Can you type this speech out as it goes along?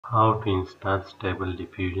How to install Stable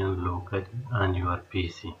Diffusion locally on your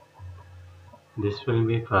PC. This will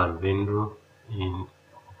be for Windows.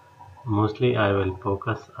 Mostly I will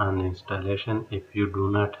focus on installation if you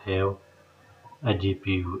do not have a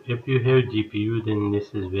GPU. If you have GPU, then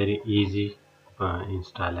this is very easy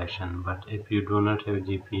installation, but if you do not have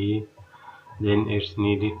GPU, then it's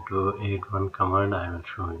needed to add one command. I will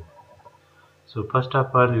show you. So first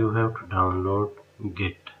of all, you have to download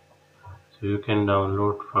Git. So you can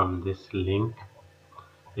download from this link.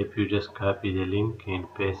 If you just copy the link and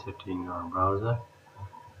paste it in your browser,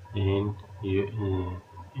 and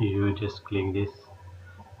you just click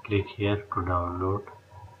here to download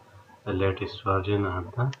the latest version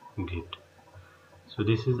of the Git. So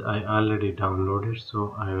this is I already downloaded,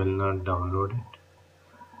 so I will not download it.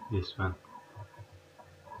 This one.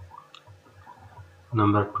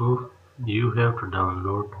 Number 2, you have to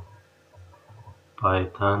download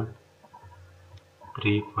Python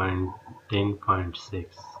 3.10.6.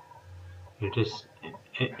 It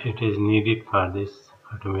is needed for this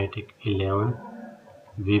automatic 11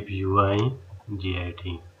 webui git.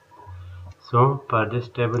 So for this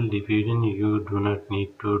Stable Diffusion, you do not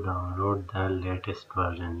need to download the latest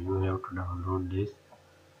version. You have to download this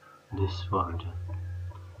version.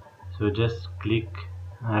 So just click.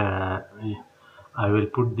 I will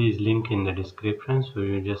put this link in the description. So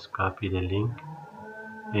you just copy the link,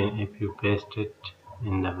 and if you paste it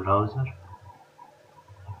in the browser,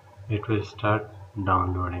 it will start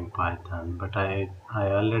downloading Python. But I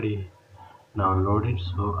already downloaded,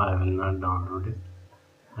 so I will not download it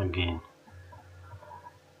again.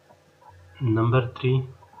 Number 3,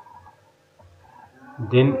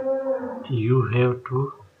 then you have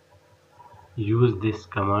to use this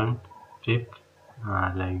command pip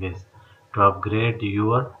like this to upgrade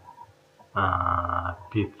your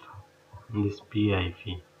pip, this pip,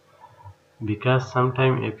 because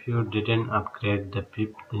sometime if you didn't upgrade the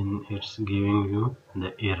pip, then it's giving you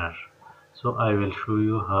the error. So I will show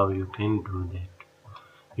you how you can do that.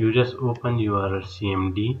 You just open your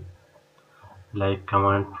cmd like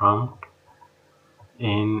command prompt,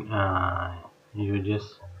 and you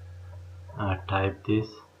just type this,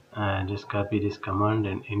 just copy this command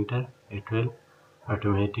and enter. It will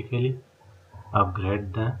automatically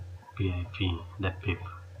upgrade the pip.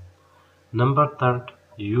 Number 3,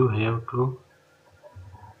 you have to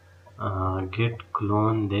git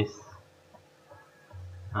clone this.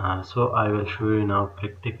 So I will show you now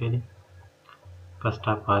practically. First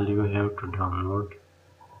of all, you have to download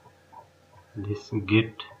this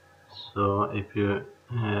git. So if you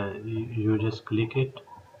just click it,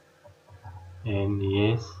 and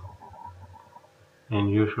yes, and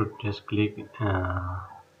you should just click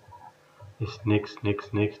this next,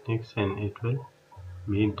 and it will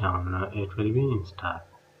be it will be installed.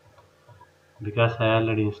 Because I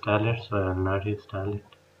already installed it, so I will not install it.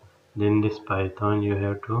 Then this Python, you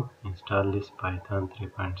have to install this Python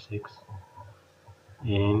 3.6,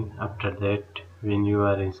 and after that, when you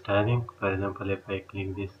are installing, for example, if I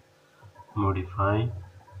click this modify,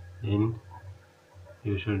 then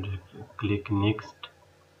you should click next,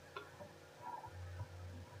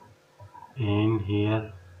 and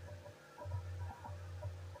here,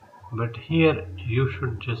 but here you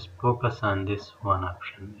should just focus on this one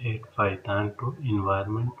option, add Python to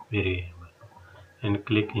environment variable, and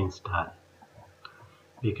click install.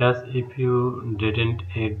 Because if you didn't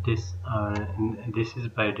add this, this is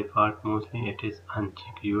by default, mostly it is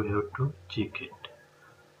unchecked, you have to check it,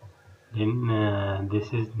 then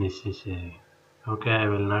this is necessary. Okay, I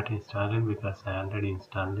will not install it because I already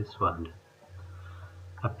installed this one.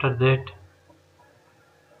 After that,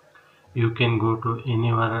 you can go to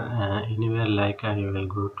anywhere, like I will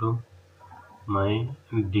go to my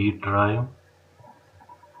D drive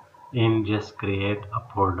and just create a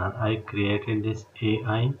folder. I created this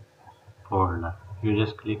AI folder. You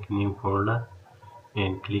just click new folder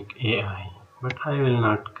and click AI, but I will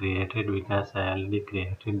not create it because I already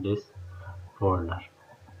created this folder.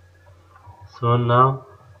 So now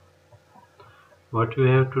what you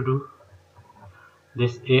have to do,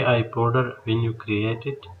 this AI folder, when you create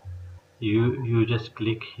it, you just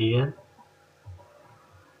click here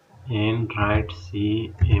and write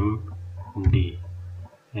cmd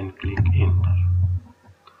and click enter.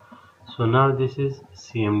 So now this is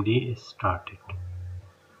cmd is started.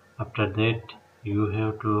 After that, you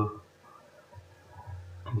have to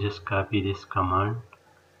just copy this command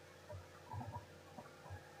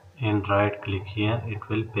and right click here, it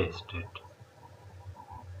will paste it.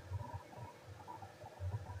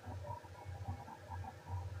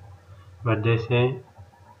 But they say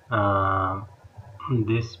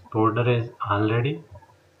this folder is already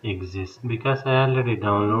exists because I already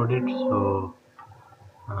downloaded, so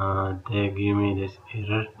they give me this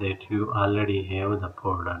error that you already have the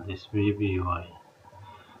folder, this webui.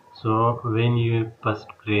 So when you first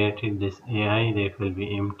created this AI, that will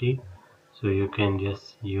be empty. So you can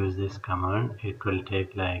just use this command. It will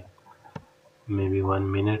take like maybe 1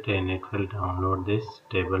 minute and it will download this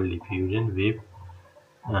stable diffusion web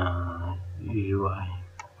UI.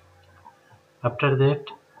 After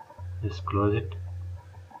that, just close it.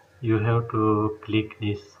 You have to click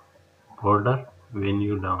this folder when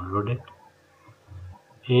you download it.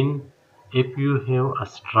 In if you have a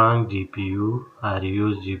strong GPU or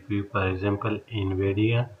use GPU, for example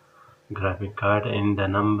NVIDIA graphic card, and the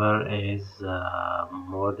number is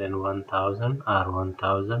more than 1000 or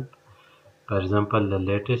 1000, for example the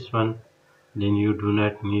latest one, then you do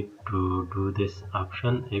not need to do this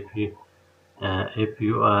option. If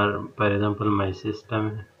you are, for example my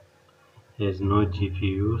system has no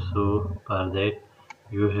GPU, so for that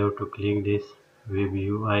you have to click this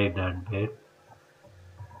webui.bat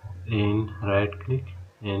and right click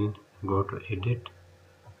and go to edit,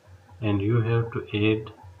 and you have to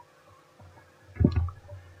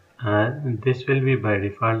add this will be by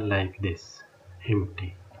default like this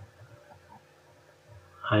empty.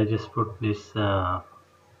 I just put this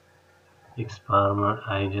experiment,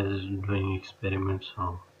 I just doing experiments,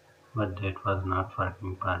 so but that was not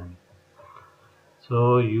working for me.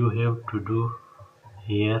 So you have to do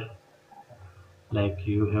here, like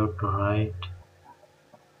you have to write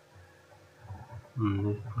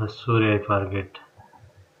sorry I forget.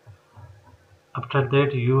 After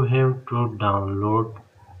that you have to download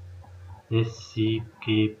this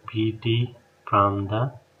skpt from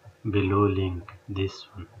the below link, this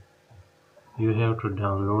one. You have to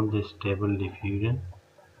download this stable diffusion,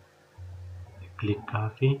 click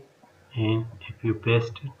copy, and if you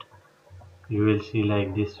paste it you will see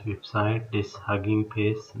like this website, this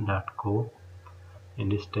huggingface.co,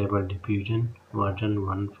 and this stable diffusion version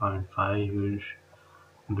 1.5. You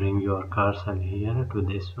bring your cursor here to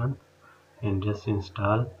this one and just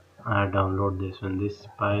install or download this one. This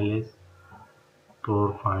file is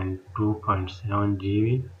 4.2.7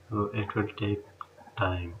 GB, so it will take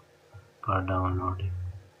time for downloading.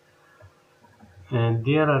 And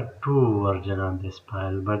there are two versions of this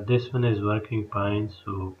file, but this one is working fine.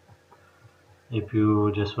 So if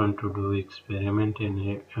you just want to do experiment in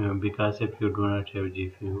it, because if you do not have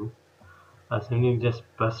GPU or something, just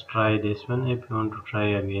first try this one. If you want to try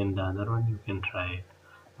again the other one, you can try it.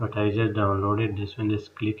 But I just downloaded this one,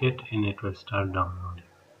 just click it and it will start downloading.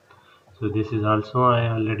 So this is also I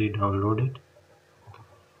already downloaded.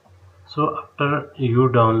 So after you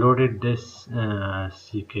downloaded this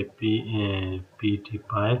CKPT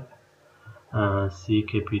file,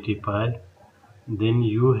 then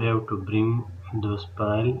you have to bring those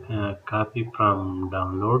file, copy from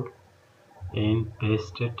download and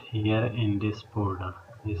paste it here in this folder,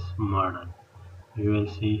 this model. You will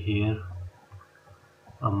see here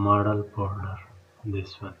a model folder,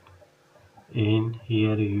 this one, and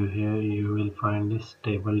here you will find this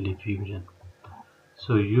stable diffusion.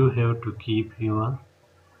 So you have to keep your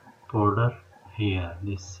folder here,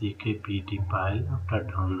 this CKPT file. After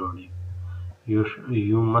downloading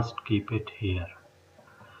you must keep it here.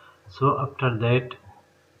 So after that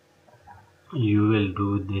you will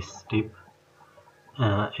do this step.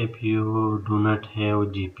 If you do not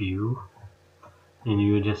have GPU, then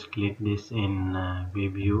you just click this in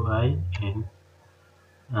webui and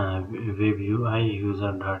webui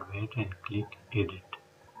user.bat and click edit,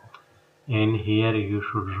 and here you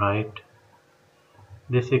should write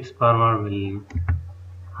this experiment will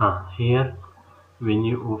here when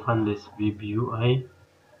you open this webui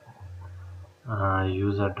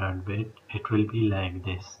user.bat, it will be like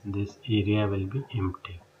this area will be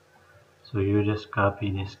empty. So you just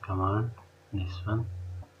copy this command, this one,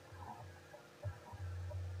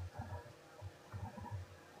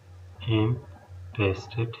 and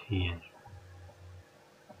paste it here.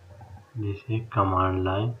 This is command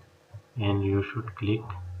line and you should click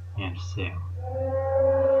and save.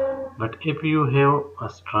 But if you have a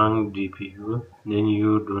strong GPU, then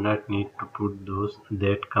you do not need to put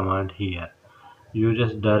that command here. You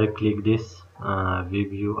just direct click this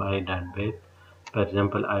webui.bat. For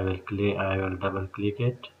example, I will double click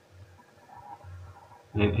it,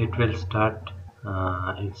 then it will start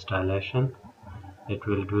installation. It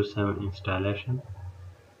will do some installation,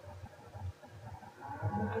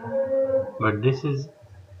 but this is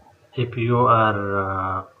if you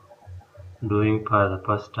are doing for the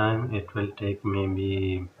first time, it will take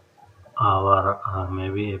maybe hour, or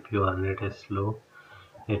maybe if your net is slow,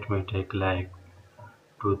 it may take like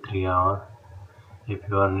 2-3 hours. If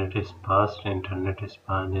your net is fast, internet is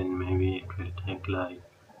fast, then maybe it will take like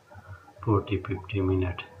 40-50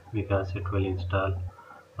 minutes because it will install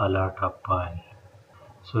a lot of file.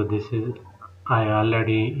 So this is, I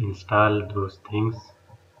already installed those things,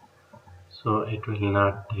 so it will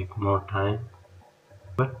not take more time.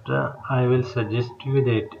 But I will suggest you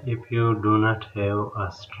that if you do not have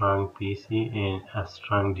a strong PC and a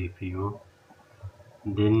strong GPU,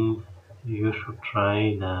 then you should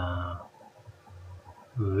try the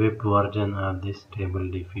web version of this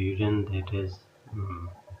stable diffusion that is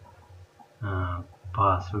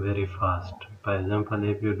fast, very fast. For example,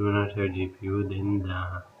 if you do not have GPU, then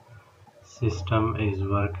the system is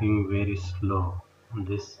working very slow.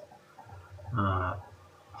 This uh,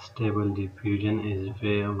 stable diffusion is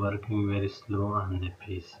working very slow on the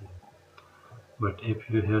PC. But if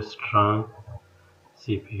you have strong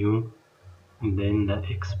CPU, then the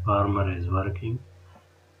X-farmer is working,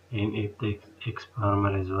 and if the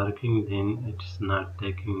X-farmer is working, then it's not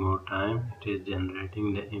taking more time. It is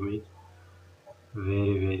generating the image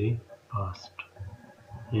very fast,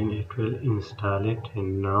 and it will install it,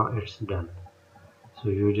 and now it's done. So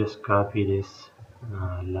you just copy this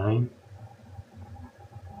line.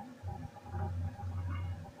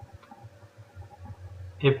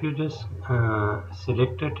 If you just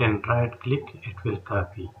select it and right click, it will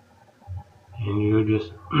copy, and you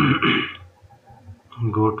just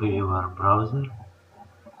go to your browser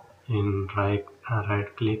and right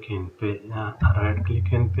click and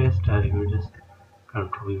paste, or you just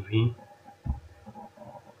Ctrl V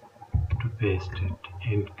to paste it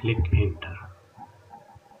and click enter.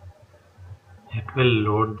 It will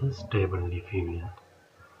load the stable diffusion.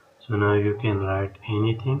 So now you can write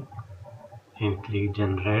anything and click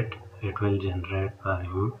generate. It will generate for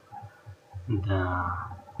you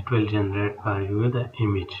the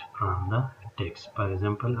image from the text. For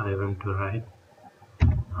example, I want to write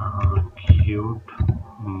cute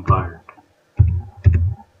bird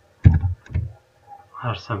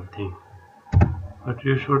or something, but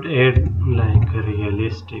you should add like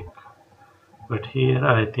realistic, but here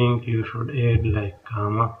I think you should add like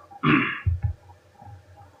comma.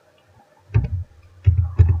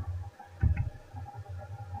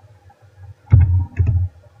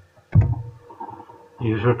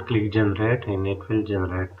 You should click generate and it will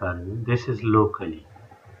generate for you. This is locally,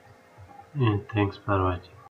 and thanks for watching.